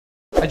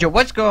Yo,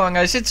 what's going on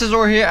guys, it's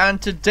Azorr here, and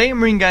today I'm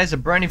bringing guys a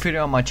brand new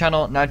video on my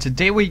channel. Now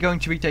today we're going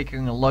to be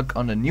taking a look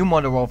on the new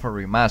Modern Warfare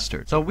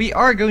Remastered. So we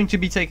are going to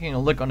be taking a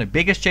look on the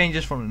biggest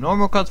changes from the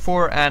normal COD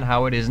 4 and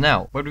how it is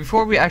now. But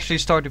before we actually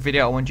start the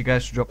video, I want you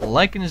guys to drop a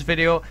like in this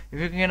video. If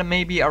you can get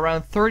maybe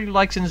around 30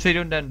 likes in this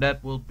video, then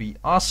that will be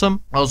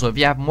awesome. Also, if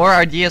you have more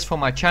ideas for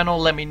my channel,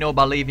 let me know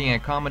by leaving a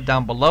comment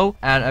down below.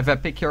 And if I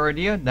pick your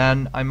idea,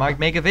 then I might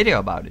make a video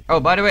about it. Oh,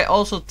 by the way,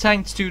 also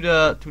thanks to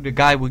the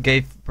guy who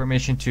gave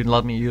permission to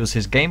let me use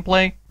his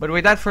gameplay. But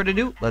without further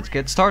ado, let's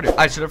get started.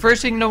 Alright, so the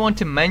first thing I want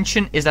to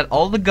mention is that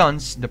all the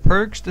guns, the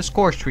perks, the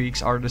score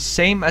streaks are the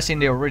same as in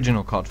the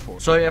original COD 4.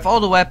 So you have all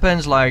the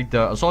weapons like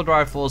the assault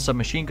rifles,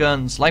 submachine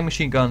guns, light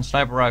machine guns,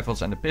 sniper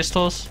rifles and the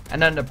pistols.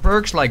 And then the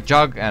perks like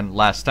Jug and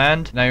Last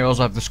Stand. Now you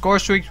also have the score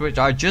streaks, which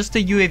are just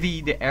the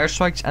UAV, the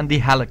airstrikes and the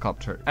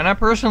helicopter. And I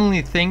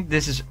personally think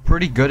this is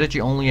pretty good that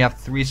you only have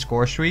 3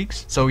 score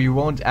streaks. So you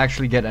won't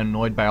actually get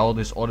annoyed by all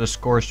these other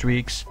score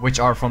streaks, which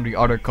are from the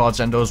other CODs,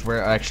 and those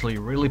were actually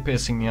really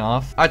pissing me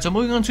off. Alright, so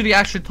moving on to the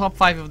actual top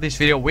 5 of this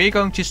video, we're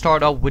going to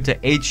start off with the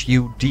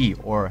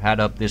HUD, or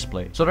head-up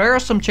display. So there are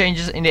some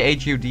changes in the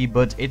HUD,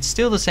 but it's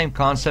still the same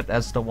concept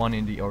as the one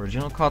in the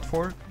original COD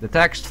 4. The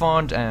text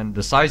font and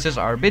the sizes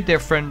are a bit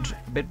different,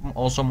 a bit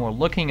also more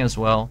looking as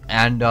well.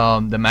 And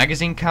the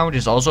magazine count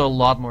is also a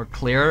lot more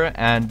clear,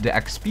 and the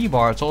XP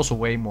bar is also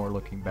way more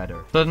looking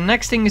better. So the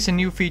next thing is a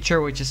new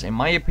feature, which is in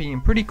my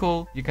opinion pretty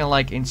cool. You can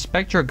like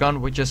inspect your gun,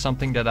 which is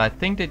something that I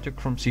think they took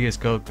from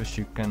CSGO, because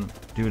you can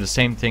do the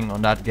same thing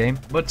on that game.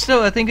 But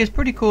still, I think it's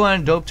pretty cool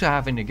and dope to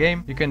have in the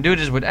game. You can do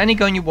this with any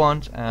gun you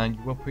want, and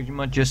you will pretty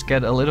much just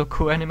get a little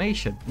cool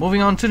animation.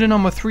 Moving on to the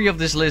number 3 of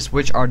this list,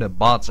 which are the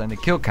bots and the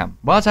kill cam.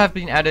 Bots have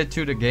been added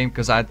to the game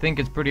because I think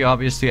it's pretty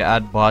obvious to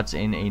add bots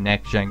in a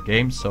next-gen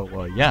game.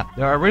 So yeah,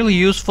 they are really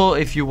useful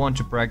if you want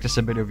to practice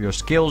a bit of your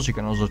skills. You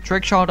can also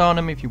trick shot on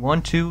them if you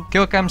want to.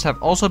 Kill cams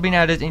have also been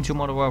added into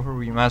Modern Warfare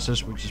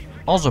Remastered, which is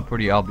also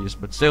pretty obvious,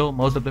 but still,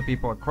 most of the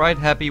people are quite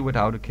happy with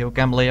how the kill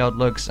cam layout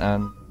looks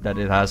and that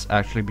it has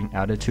actually been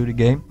added to the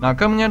game. Now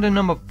coming at the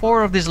number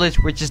 4 of this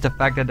list, which is the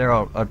fact that there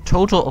are a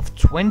total of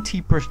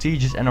 20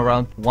 prestiges and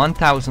around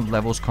 1000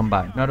 levels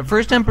combined. Now the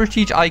first 10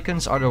 prestige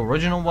icons are the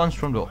original ones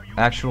from the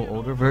actual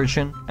older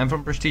version, and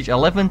from prestige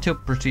 11 to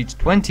prestige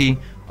 20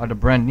 are the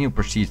brand new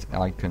prestige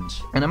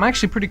icons. And I'm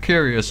actually pretty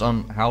curious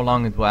on how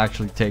long it will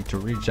actually take to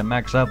reach the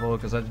max level,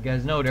 because as you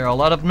guys know, there are a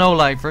lot of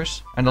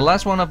no-lifers. And the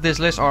last one of this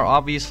list are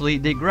obviously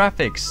the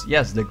graphics.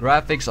 Yes, the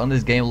graphics on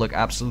this game look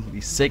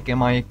absolutely sick in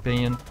my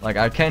opinion. Like,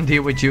 I can't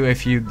deal with you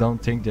if you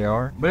don't think they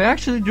are, but they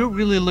actually do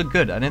really look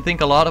good, and I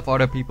think a lot of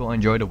other people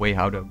enjoy the way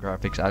how the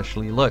graphics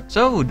actually look.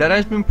 So that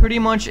has been pretty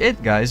much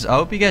it, guys. I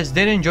hope you guys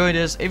did enjoy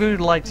this. If you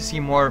would like to see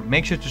more,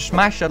 make sure to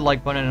smash that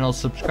like button and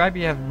also subscribe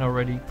if you haven't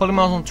already. Follow me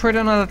on Twitter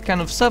and all that kind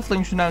of stuff.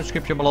 Links in the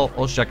description below.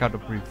 Also check out the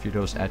previous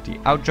videos at the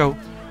outro,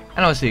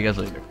 and I'll see you guys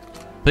later.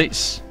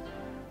 Peace.